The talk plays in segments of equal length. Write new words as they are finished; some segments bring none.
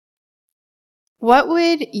What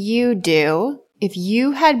would you do if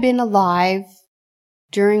you had been alive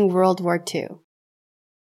during World War II?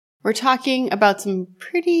 We're talking about some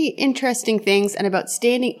pretty interesting things and about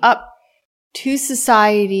standing up to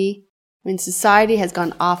society when society has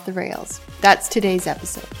gone off the rails. That's today's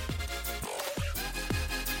episode.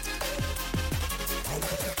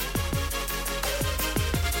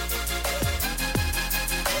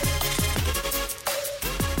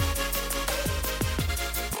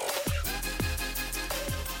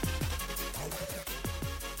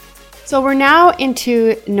 So we're now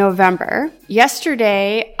into November.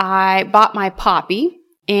 Yesterday, I bought my poppy,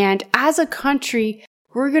 and as a country,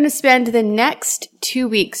 we're going to spend the next 2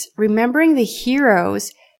 weeks remembering the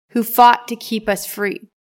heroes who fought to keep us free.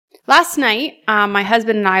 Last night, my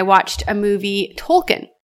husband and I watched a movie, Tolkien.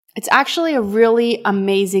 It's actually a really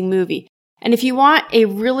amazing movie. And if you want a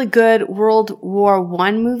really good World War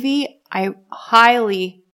I movie, I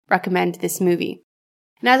highly recommend this movie.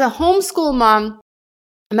 And as a homeschool mom,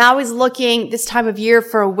 I'm always looking this time of year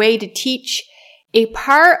for a way to teach a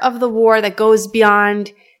part of the war that goes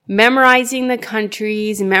beyond memorizing the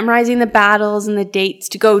countries and memorizing the battles and the dates,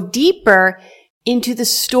 to go deeper into the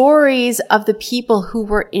stories of the people who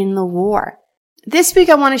were in the war. This week,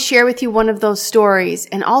 I want to share with you one of those stories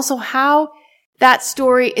and also how that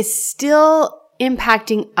story is still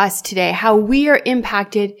impacting us today, how we are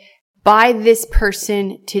impacted by this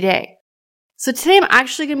person today. So today I'm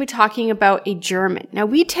actually going to be talking about a German. Now,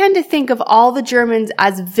 we tend to think of all the Germans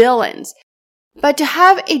as villains, but to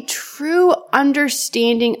have a true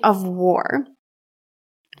understanding of war,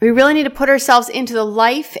 we really need to put ourselves into the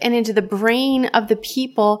life and into the brain of the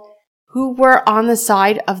people who were on the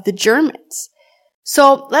side of the Germans.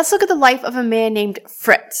 So let's look at the life of a man named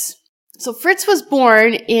Fritz. So Fritz was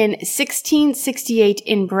born in 1668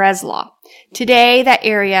 in Breslau. Today, that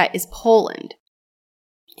area is Poland.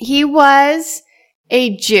 He was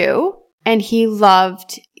a Jew and he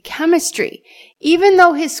loved chemistry. Even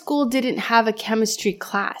though his school didn't have a chemistry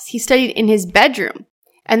class, he studied in his bedroom.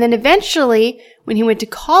 And then eventually, when he went to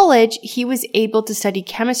college, he was able to study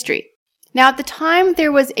chemistry. Now, at the time,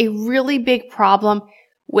 there was a really big problem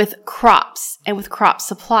with crops and with crop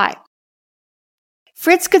supply.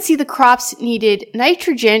 Fritz could see the crops needed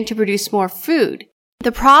nitrogen to produce more food.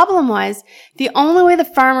 The problem was the only way the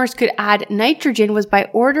farmers could add nitrogen was by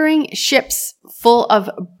ordering ships full of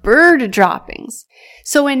bird droppings.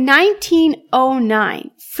 So in 1909,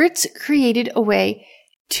 Fritz created a way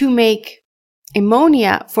to make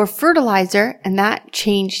ammonia for fertilizer, and that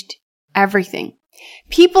changed everything.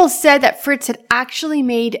 People said that Fritz had actually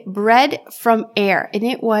made bread from air, and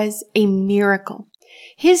it was a miracle.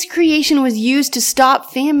 His creation was used to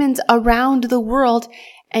stop famines around the world,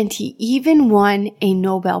 and he even won a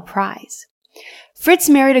Nobel Prize. Fritz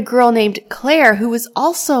married a girl named Claire, who was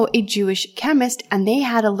also a Jewish chemist, and they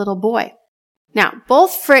had a little boy. Now,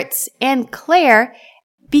 both Fritz and Claire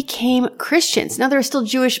became Christians. Now, they were still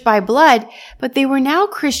Jewish by blood, but they were now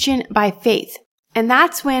Christian by faith. And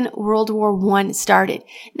that's when World War I started.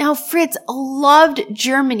 Now, Fritz loved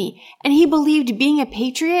Germany, and he believed being a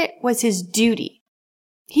patriot was his duty.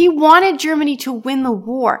 He wanted Germany to win the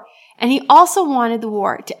war, and he also wanted the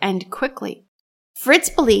war to end quickly. Fritz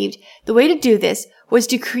believed the way to do this was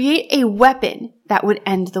to create a weapon that would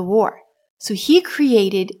end the war. So he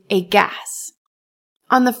created a gas.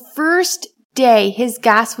 On the first day his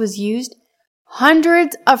gas was used,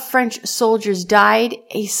 hundreds of French soldiers died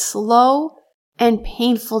a slow and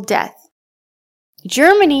painful death.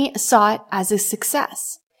 Germany saw it as a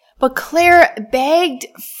success, but Claire begged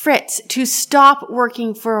Fritz to stop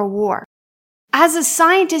working for a war. As a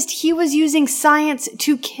scientist, he was using science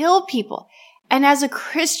to kill people. And as a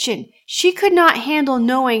Christian, she could not handle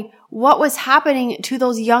knowing what was happening to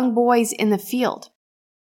those young boys in the field.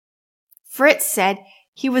 Fritz said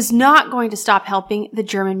he was not going to stop helping the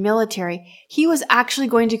German military. He was actually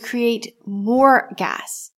going to create more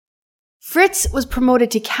gas. Fritz was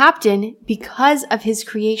promoted to captain because of his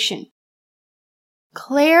creation.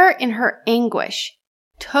 Claire, in her anguish,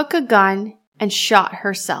 took a gun and shot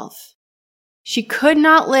herself. She could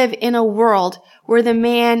not live in a world where the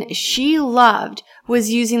man she loved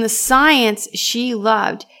was using the science she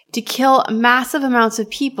loved to kill massive amounts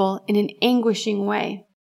of people in an anguishing way.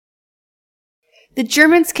 The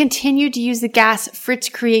Germans continued to use the gas Fritz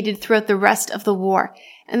created throughout the rest of the war,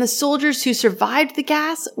 and the soldiers who survived the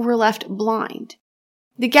gas were left blind.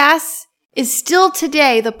 The gas is still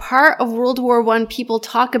today the part of World War I people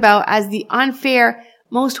talk about as the unfair,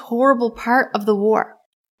 most horrible part of the war.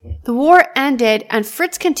 The war ended, and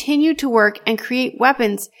Fritz continued to work and create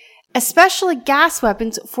weapons, especially gas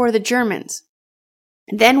weapons for the Germans.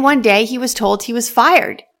 Then one day he was told he was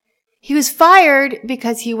fired. He was fired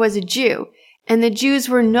because he was a Jew, and the Jews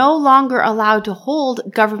were no longer allowed to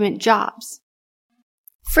hold government jobs.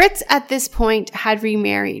 Fritz at this point had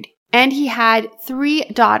remarried, and he had 3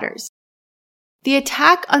 daughters. The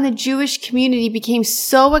attack on the Jewish community became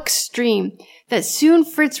so extreme that soon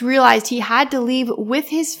Fritz realized he had to leave with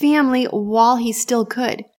his family while he still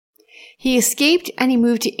could. He escaped and he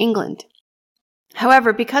moved to England.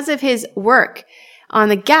 However, because of his work on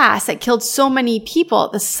the gas that killed so many people,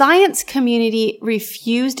 the science community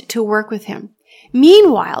refused to work with him.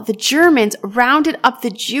 Meanwhile, the Germans rounded up the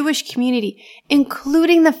Jewish community,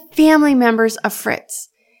 including the family members of Fritz.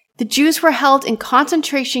 The Jews were held in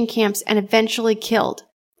concentration camps and eventually killed.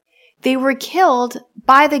 They were killed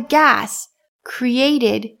by the gas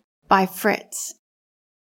created by Fritz.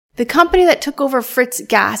 The company that took over Fritz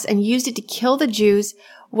gas and used it to kill the Jews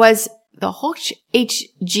was the Hoechst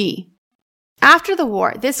AG. After the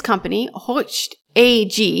war, this company, Hoechst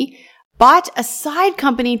AG, bought a side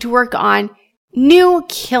company to work on new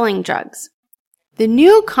killing drugs. The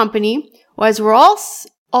new company was Royal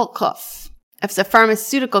Oakleaf. It's a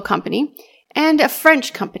pharmaceutical company and a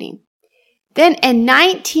French company. Then in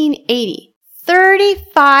 1980,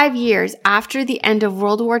 35 years after the end of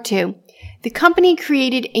World War II, the company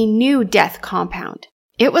created a new death compound.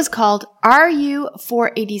 It was called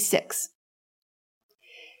RU-486.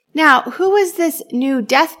 Now, who was this new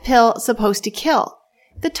death pill supposed to kill?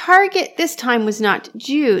 The target this time was not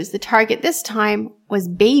Jews. The target this time was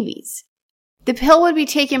babies. The pill would be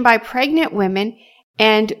taken by pregnant women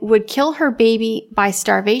and would kill her baby by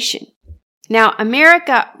starvation. Now,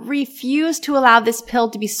 America refused to allow this pill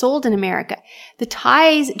to be sold in America. The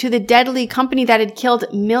ties to the deadly company that had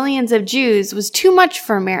killed millions of Jews was too much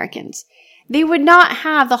for Americans. They would not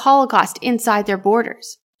have the Holocaust inside their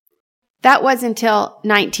borders. That was until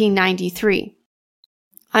 1993.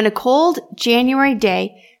 On a cold January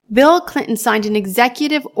day, Bill Clinton signed an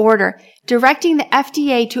executive order directing the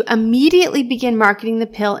FDA to immediately begin marketing the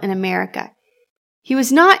pill in America. He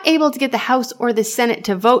was not able to get the House or the Senate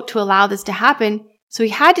to vote to allow this to happen, so he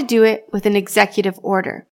had to do it with an executive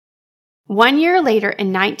order. 1 year later,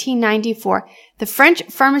 in 1994, the French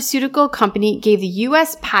pharmaceutical company gave the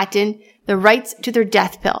U.S. patent the rights to their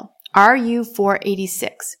death pill,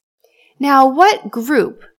 RU-486. Now, what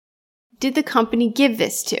group did the company give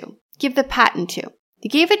the patent to? They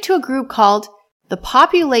gave it to a group called the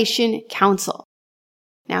Population Council.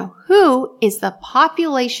 Now, who is the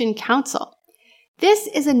Population Council? This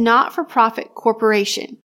is a not-for-profit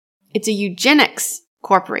corporation. It's a eugenics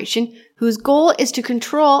corporation whose goal is to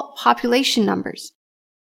control population numbers.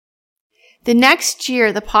 The next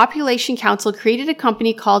year, the Population Council created a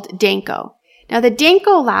company called Danco. Now, the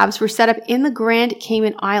Danco labs were set up in the Grand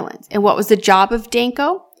Cayman Islands. And what was the job of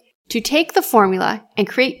Danco? To take the formula and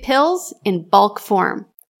create pills in bulk form.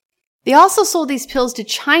 They also sold these pills to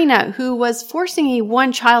China, who was forcing a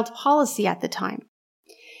one-child policy at the time.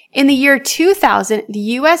 In the year 2000, the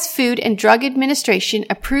U.S. Food and Drug Administration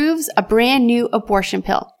approves a brand new abortion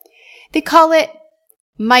pill. They call it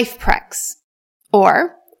Mifeprex,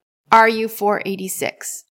 or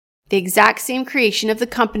RU-486, the exact same creation of the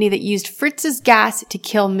company that used Fritz's gas to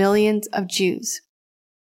kill millions of Jews.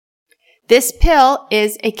 This pill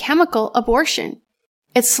is a chemical abortion.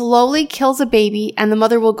 It slowly kills a baby, and the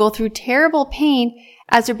mother will go through terrible pain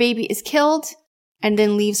as her baby is killed and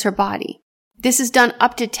then leaves her body. This is done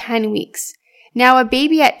up to 10 weeks. Now, a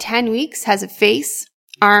baby at 10 weeks has a face,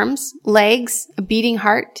 arms, legs, a beating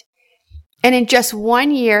heart. And in just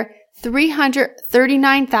 1 year,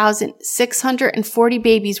 339,640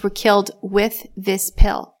 babies were killed with this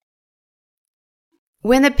pill.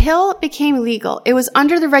 When the pill became legal, it was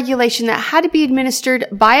under the regulation that had to be administered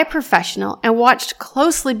by a professional and watched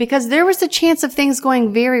closely because there was a chance of things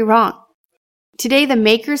going very wrong. Today, the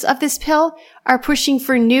makers of this pill are pushing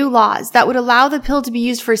for new laws that would allow the pill to be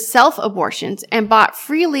used for self-abortions and bought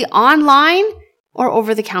freely online or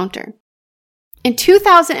over the counter. In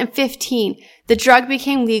 2015, the drug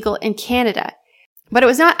became legal in Canada, but it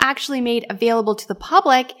was not actually made available to the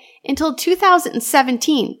public until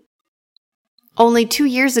 2017, only 2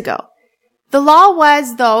 years ago. The law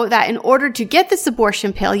was, though, that in order to get this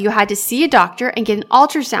abortion pill, you had to see a doctor and get an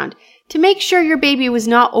ultrasound to make sure your baby was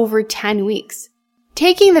not over 10 weeks.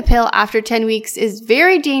 Taking the pill after 10 weeks is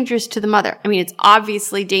very dangerous to the mother. I mean, it's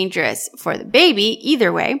obviously dangerous for the baby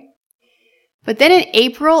either way. But then in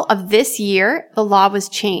April of this year, the law was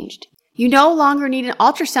changed. You no longer need an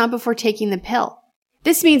ultrasound before taking the pill.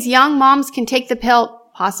 This means young moms can take the pill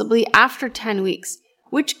possibly after 10 weeks,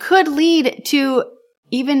 which could lead to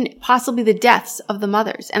even possibly the deaths of the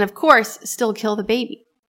mothers and, of course, still kill the baby.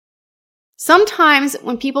 Sometimes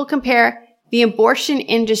when people compare the abortion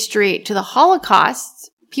industry to the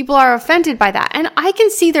Holocaust, people are offended by that. And I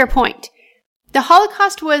can see their point. The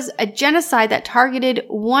Holocaust was a genocide that targeted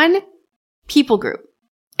one people group.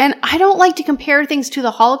 And I don't like to compare things to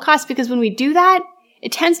the Holocaust because when we do that,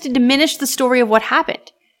 it tends to diminish the story of what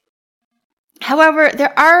happened. However,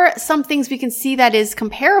 there are some things we can see that is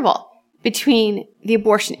comparable between the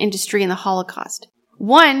abortion industry and the Holocaust.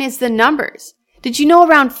 One is the numbers. Did you know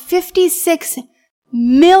around 56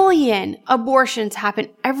 million abortions happen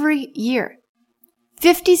every year?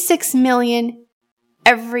 56 million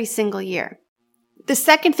every single year. The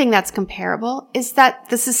second thing that's comparable is that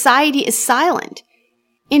the society is silent.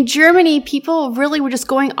 In Germany, people really were just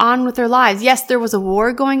going on with their lives. Yes, there was a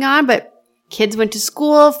war going on, but kids went to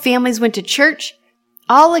school, families went to church,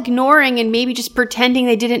 all ignoring and maybe just pretending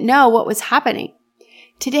they didn't know what was happening.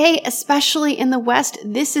 Today, especially in the West,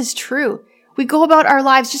 this is true. We go about our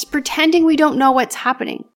lives just pretending we don't know what's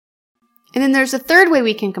happening. And then there's a third way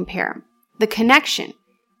we can compare, the connection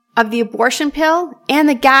of the abortion pill and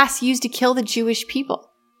the gas used to kill the Jewish people.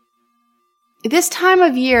 This time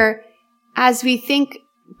of year, as we think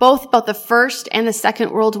both about the First and the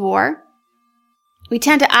Second World War, we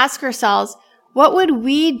tend to ask ourselves, what would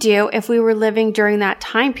we do if we were living during that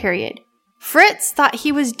time period? Fritz thought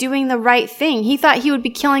he was doing the right thing. He thought he would be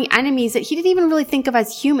killing enemies that he didn't even really think of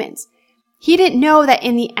as humans. He didn't know that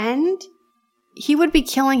in the end, he would be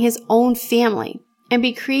killing his own family and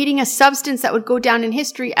be creating a substance that would go down in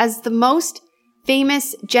history as the most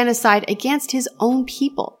famous genocide against his own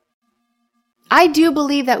people. I do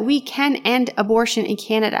believe that we can end abortion in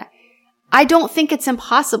Canada. I don't think it's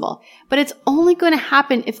impossible, but it's only going to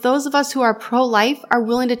happen if those of us who are pro-life are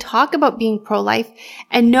willing to talk about being pro-life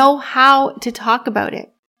and know how to talk about it.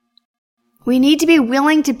 We need to be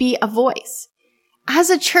willing to be a voice. As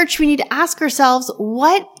a church, we need to ask ourselves,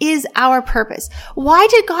 what is our purpose? Why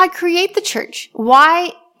did God create the church?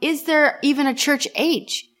 Why is there even a church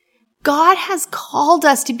age? God has called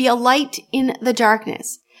us to be a light in the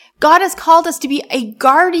darkness. God has called us to be a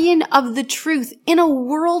guardian of the truth in a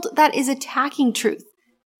world that is attacking truth.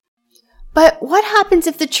 But what happens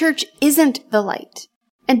if the church isn't the light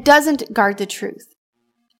and doesn't guard the truth?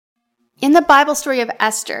 In the Bible story of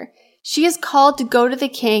Esther, she is called to go to the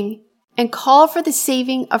king and call for the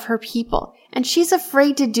saving of her people, and she's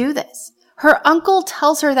afraid to do this. Her uncle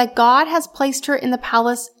tells her that God has placed her in the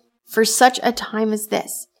palace for such a time as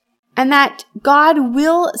this, and that God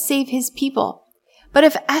will save his people. But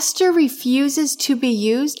if Esther refuses to be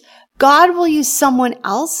used, God will use someone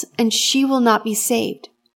else and she will not be saved.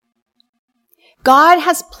 God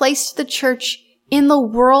has placed the church in the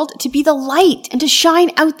world to be the light and to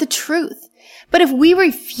shine out the truth. But if we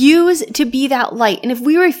refuse to be that light, and if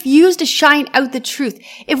we refuse to shine out the truth,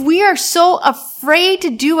 if we are so afraid to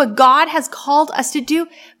do what God has called us to do,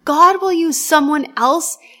 God will use someone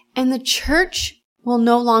else and the church will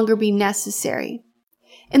no longer be necessary.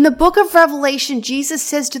 In the book of Revelation, Jesus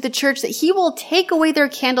says to the church that he will take away their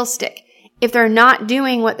candlestick if they're not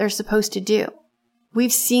doing what they're supposed to do.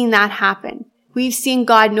 We've seen that happen. We've seen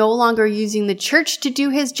God no longer using the church to do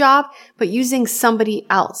his job, but using somebody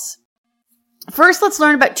else. First, let's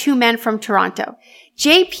learn about two men from Toronto.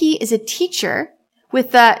 JP is a teacher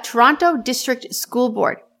with the Toronto District School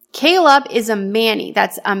Board. Caleb is a Manny.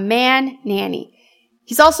 That's a man nanny.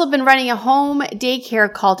 He's also been running a home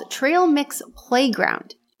daycare called Trail Mix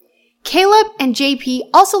Playground. Caleb and JP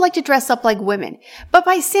also like to dress up like women, but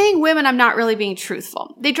by saying women, I'm not really being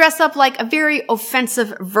truthful. They dress up like a very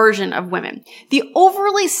offensive version of women. The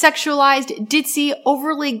overly sexualized, ditzy,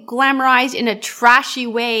 overly glamorized in a trashy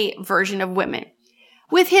way version of women.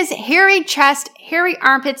 With his hairy chest, hairy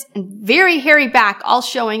armpits, and very hairy back all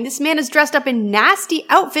showing, this man is dressed up in nasty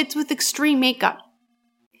outfits with extreme makeup.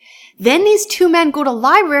 Then these two men go to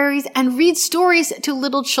libraries and read stories to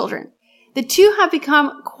little children. The two have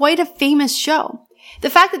become quite a famous show. The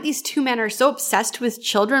fact that these two men are so obsessed with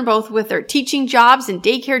children, both with their teaching jobs and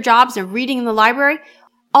daycare jobs and reading in the library,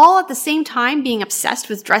 all at the same time being obsessed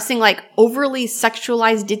with dressing like overly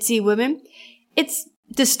sexualized ditzy women, it's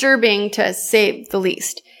disturbing to say the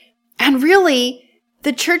least. And really,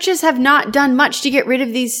 the churches have not done much to get rid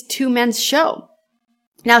of these two men's show.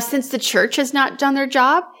 Now, since the church has not done their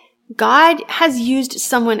job, God has used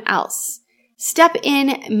someone else. Step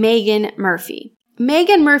in Megan Murphy.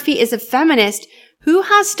 Megan Murphy is a feminist who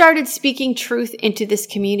has started speaking truth into this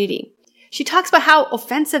community. She talks about how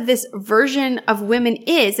offensive this version of women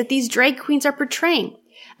is that these drag queens are portraying.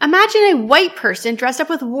 Imagine a white person dressed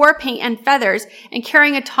up with war paint and feathers and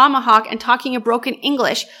carrying a tomahawk and talking a broken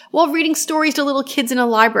English while reading stories to little kids in a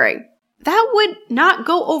library. that would not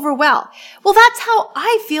go over well. Well, that's how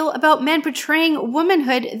I feel about men portraying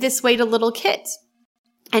womanhood this way to little kids.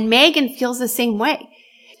 And Megan feels the same way.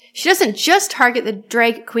 She doesn't just target the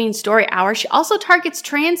Drag Queen Story Hour, she also targets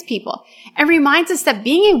trans people and reminds us that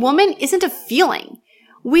being a woman isn't a feeling.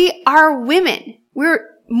 We are women. We're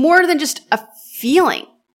more than just a feeling.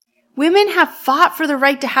 Women have fought for the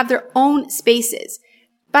right to have their own spaces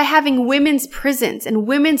by having women's prisons and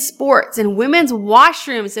women's sports and women's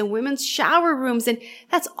washrooms and women's shower rooms, and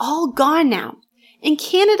that's all gone now. In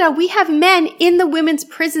Canada, we have men in the women's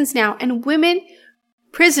prisons now and women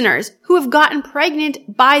prisoners who have gotten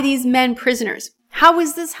pregnant by these men prisoners. How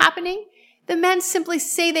is this happening? The men simply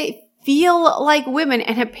say they feel like women,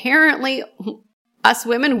 and apparently us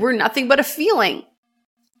women, we're nothing but a feeling.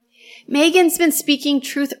 Megan's been speaking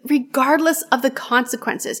truth regardless of the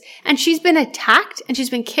consequences, and she's been attacked and she's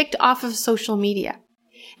been kicked off of social media.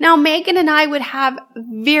 Now, Megan and I would have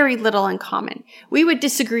very little in common. We would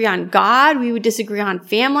disagree on God. We would disagree on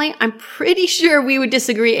family. I'm pretty sure we would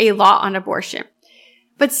disagree a lot on abortion.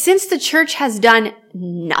 But since the church has done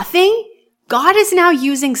nothing, God is now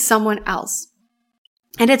using someone else.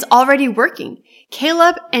 And it's already working.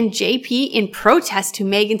 Caleb and JP, in protest to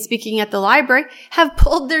Megan speaking at the library, have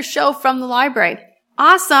pulled their show from the library.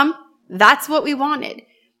 Awesome. That's what we wanted.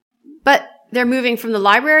 But they're moving from the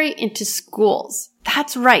library into schools.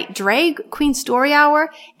 That's right. Drag Queen Story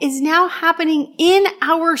Hour is now happening in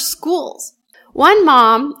our schools. One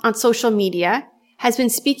mom on social media has been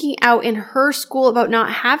speaking out in her school about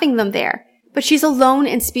not having them there, but she's alone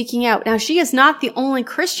in speaking out. Now, she is not the only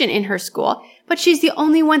Christian in her school, but she's the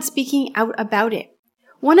only one speaking out about it.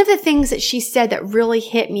 One of the things that she said that really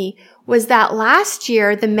hit me was that last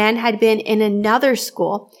year the men had been in another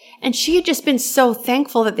school, and she had just been so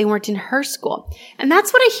thankful that they weren't in her school. And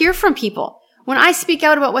that's what I hear from people. When I speak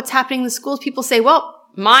out about what's happening in the schools, people say, well,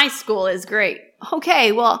 my school is great.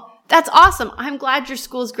 Okay, well, that's awesome. I'm glad your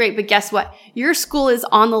school is great, but guess what? Your school is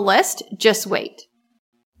on the list. Just wait.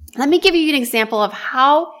 Let me give you an example of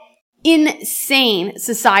how insane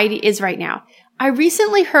society is right now. I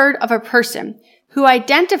recently heard of a person who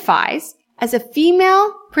identifies as a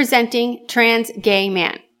female presenting trans gay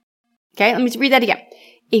man. Okay, let me read that again.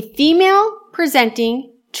 A female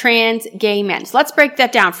presenting trans gay man. So let's break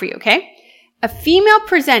that down for you, okay? A female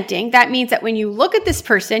presenting, that means that when you look at this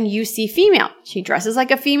person, you see female. She dresses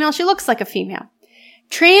like a female. She looks like a female.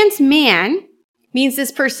 Trans man means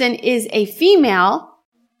this person is a female,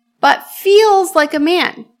 but feels like a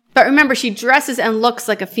man. But remember, she dresses and looks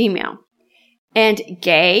like a female. And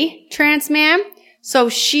gay trans man, so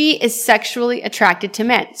she is sexually attracted to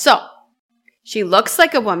men. So she looks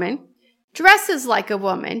like a woman, dresses like a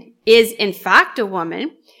woman, is in fact a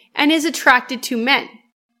woman, and is attracted to men.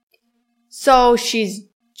 So she's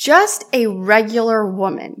just a regular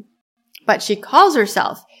woman, but she calls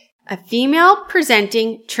herself a female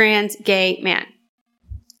presenting trans gay man.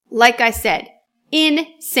 Like I said,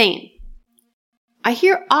 insane. I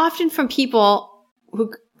hear often from people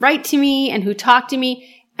who write to me and who talk to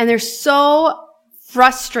me, and they're so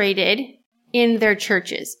frustrated in their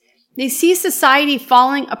churches. They see society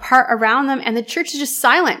falling apart around them, and the church is just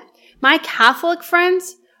silent. My Catholic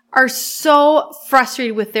friends are so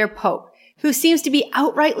frustrated with their Pope, who seems to be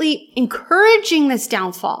outrightly encouraging this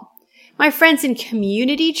downfall. My friends in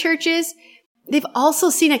community churches, they've also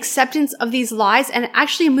seen acceptance of these lies and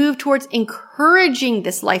actually moved towards encouraging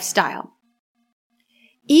this lifestyle.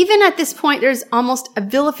 Even at this point, there's almost a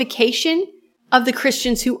vilification of the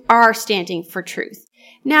Christians who are standing for truth.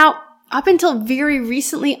 Now, up until very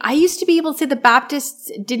recently, I used to be able to say the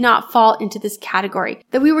Baptists did not fall into this category,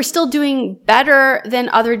 that we were still doing better than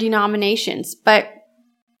other denominations, but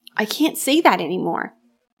I can't say that anymore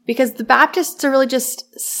because the Baptists are really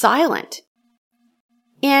just silent.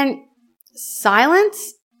 And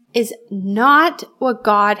silence is not what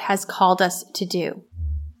God has called us to do.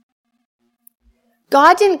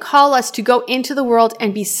 God didn't call us to go into the world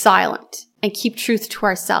and be silent and keep truth to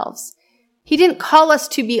ourselves. He didn't call us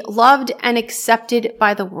to be loved and accepted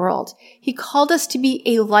by the world. He called us to be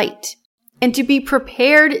a light and to be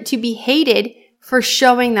prepared to be hated for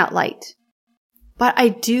showing that light. But I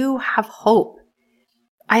do have hope.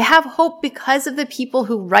 I have hope because of the people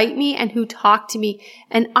who write me and who talk to me.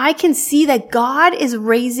 And I can see that God is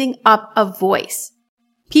raising up a voice.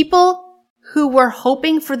 People who were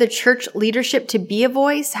hoping for the church leadership to be a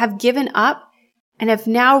voice have given up and have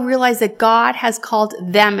now realized that God has called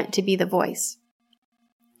them to be the voice.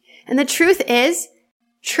 And the truth is,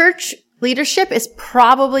 church leadership is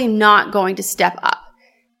probably not going to step up.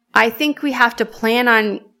 I think we have to plan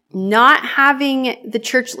on not having the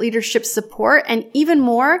church leadership support and even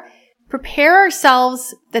more prepare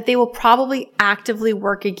ourselves that they will probably actively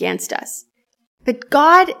work against us. But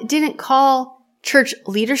God didn't call church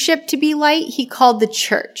leadership to be light. He called the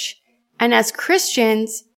church. And as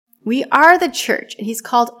Christians, we are the church, and He's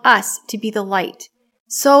called us to be the light.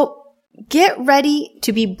 So get ready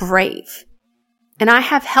to be brave. And I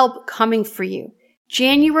have help coming for you.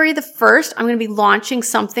 January the 1st, I'm going to be launching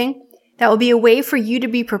something that will be a way for you to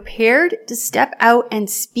be prepared to step out and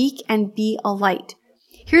speak and be a light.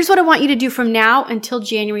 Here's what I want you to do from now until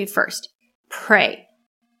January 1st. Pray.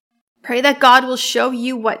 Pray that God will show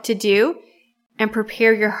you what to do and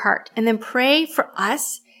prepare your heart. And then pray for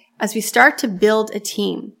us as we start to build a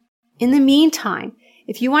team. In the meantime,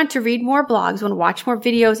 if you want to read more blogs, want to watch more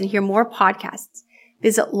videos and hear more podcasts,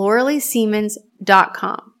 visit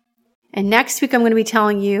LauraleeSiemens.com. And next week, I'm going to be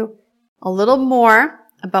telling you a little more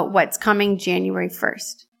about what's coming January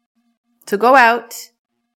 1st. So go out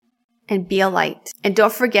and be a light. And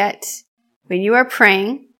don't forget, when you are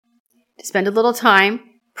praying, to spend a little time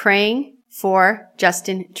praying for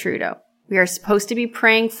Justin Trudeau. We are supposed to be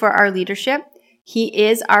praying for our leadership. He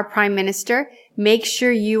is our prime minister. Make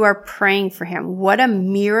sure you are praying for him. What a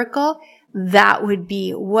miracle that would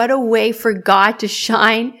be. What a way for God to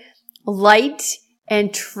shine light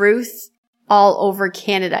and truth all over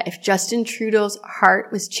Canada if Justin Trudeau's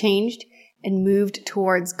heart was changed and moved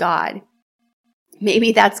towards God.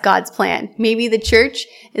 Maybe that's God's plan. Maybe the church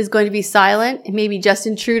is going to be silent, and maybe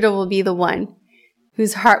Justin Trudeau will be the one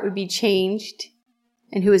whose heart would be changed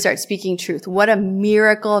and who would start speaking truth. What a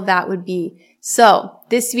miracle that would be. So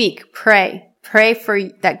this week, pray for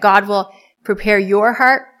that God will prepare your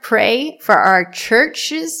heart. Pray for our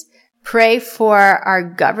churches. Pray for our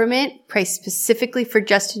government. Pray specifically for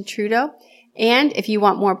Justin Trudeau. And if you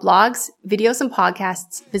want more blogs, videos, and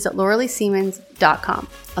podcasts, visit LauraleeSiemens.com.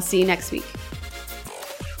 I'll see you next week.